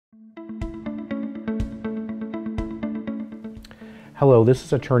Hello, this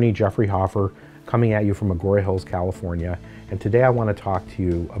is attorney Jeffrey Hoffer coming at you from Agoura Hills, California, and today I want to talk to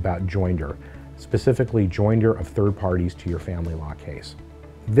you about joinder, specifically joinder of third parties to your family law case.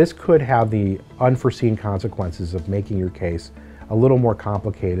 This could have the unforeseen consequences of making your case a little more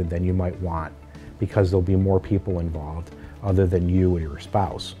complicated than you might want because there'll be more people involved other than you or your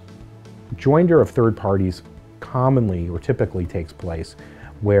spouse. Joinder of third parties commonly or typically takes place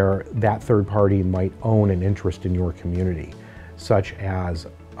where that third party might own an interest in your community, such as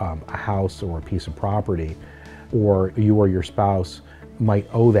a house or a piece of property, or you or your spouse might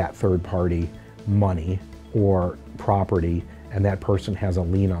owe that third party money or property, and that person has a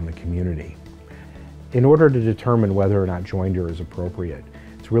lien on the community. In order to determine whether or not joinder is appropriate,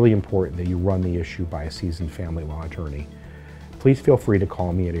 it's really important that you run the issue by a seasoned family law attorney. Please feel free to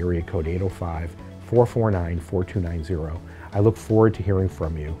call me at area code 805-449-4290. I look forward to hearing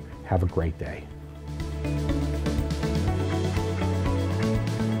from you. Have a great day.